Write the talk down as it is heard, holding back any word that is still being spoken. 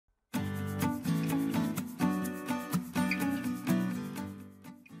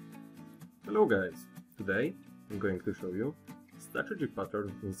Hello guys! Today I'm going to show you strategy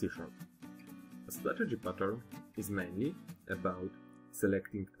pattern in C#. A strategy pattern is mainly about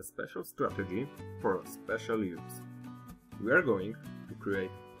selecting a special strategy for a special use. We are going to create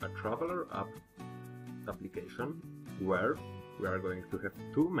a traveler app application where we are going to have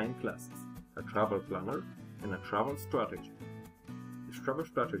two main classes, a travel planner and a travel strategy. This travel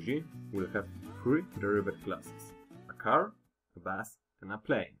strategy will have three derived classes, a car, a bus and a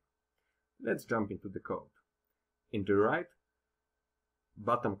plane. Let's jump into the code. In the right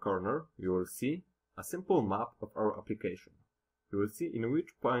bottom corner you will see a simple map of our application. You will see in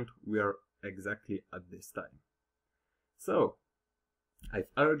which point we are exactly at this time. So,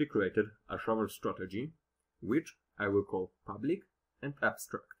 I've already created a travel strategy, which I will call public and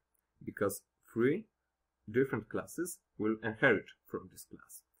abstract, because three different classes will inherit from this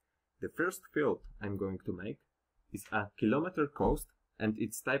class. The first field I'm going to make is a kilometer cost and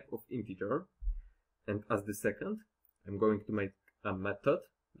its type of integer, and as the second I'm going to make a method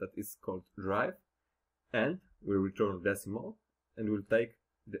that is called drive and will return decimal and will take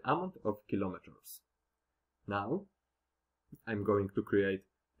the amount of kilometers. Now I'm going to create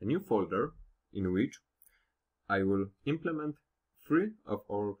a new folder in which I will implement three of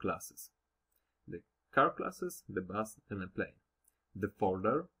our classes, the car classes, the bus and the plane. The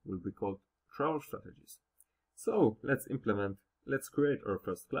folder will be called travel strategies. So let's create our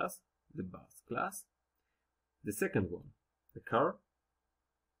first class, the bus class, the second one, the car,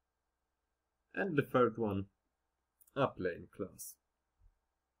 and the third one, a plane class.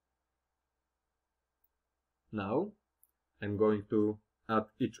 Now I'm going to add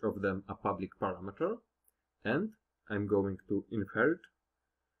each of them a public parameter, and I'm going to inherit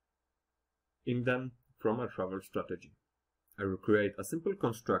in them from a travel strategy. I will create a simple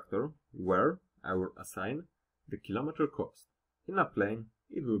constructor where I will assign the kilometer cost. In a plane,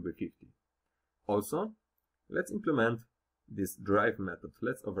 it will be 50. Also, let's implement this drive method.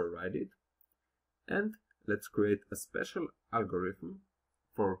 Let's override it. And let's create a special algorithm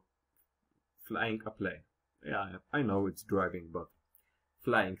for flying a plane. Yeah, I know it's driving, but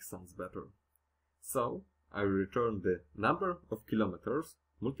flying sounds better. So, I will return the number of kilometers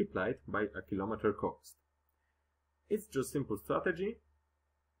multiplied by a kilometer cost. It's just simple strategy.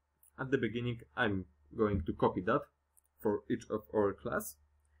 At the beginning, I'm going to copy that for each of our class.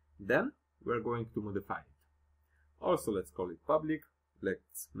 Then we're going to modify it. Also, let's call it public.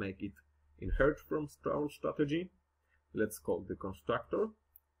 Let's make it inherit from travel strategy. Let's call the constructor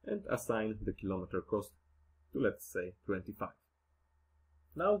and assign the kilometer cost to, let's say, 25.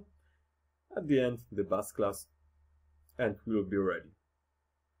 Now, at the end, the bus class, and we'll be ready.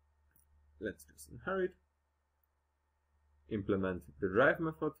 Let's just inherit, implement the drive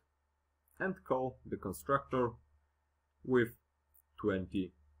method, and call the constructor with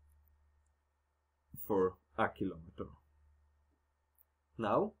 20 for a kilometer.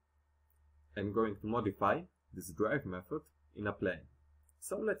 Now I'm going to modify this drive method in a plane.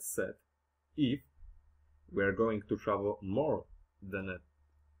 So let's set if we are going to travel more than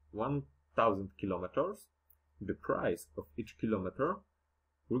 1000 kilometers, the price of each kilometer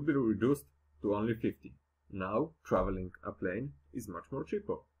will be reduced to only 50. Now traveling a plane is much more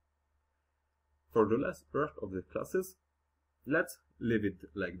cheaper. For the rest of the classes, let's leave it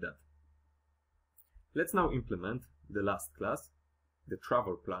like that. Let's now implement the last class, the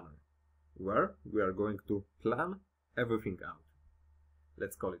travel planner, where we are going to plan everything out.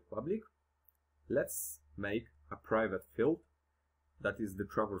 Let's call it public. Let's make a private field that is the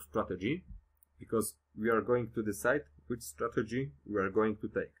travel strategy, because we are going to decide which strategy we are going to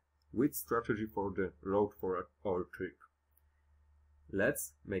take, which strategy for the road for our trip.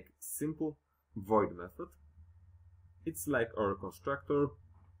 Let's make simple void method. It's like our constructor,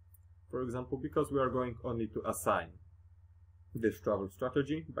 for example, because we are going only to assign this travel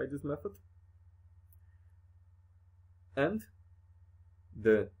strategy by this method. And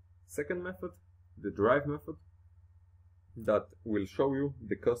the second method, the drive method, that will show you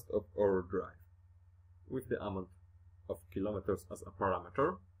the cost of our drive with the amount of kilometers as a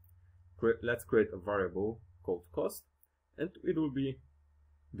parameter. Let's create a variable called cost, and it will be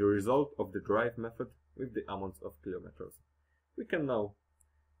the result of the drive method with the amounts of kilometers. We can now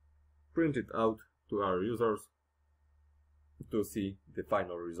print it out to our users to see the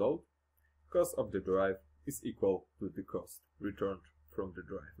final result. Cost of the drive is equal to the cost returned from the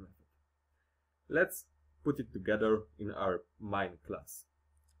drive method. Let's put it together in our main class.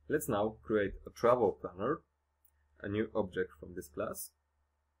 Let's now create a travel planner, a new object from this class,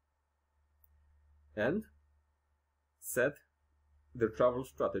 and set the travel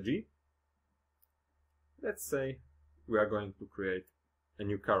strategy. Let's say we are going to create a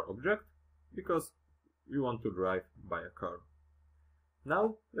new car object because we want to drive by a car.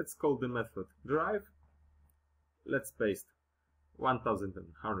 Now let's call the method drive. Let's paste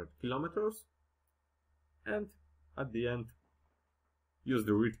 1100 kilometers, and at the end use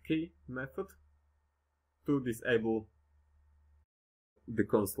the read key method to disable the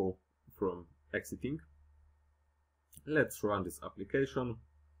console from exiting. Let's run this application.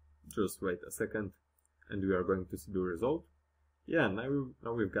 Just wait a second and we are going to see the result. Yeah,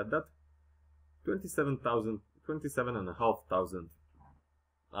 now we've got that 27,500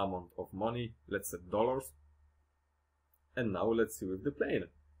 amount of money. Let's set dollars. And now let's see with the plane.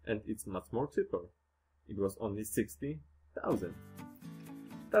 And it's much more cheaper. It was only 60,000.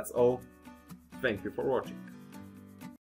 That's all. Thank you for watching.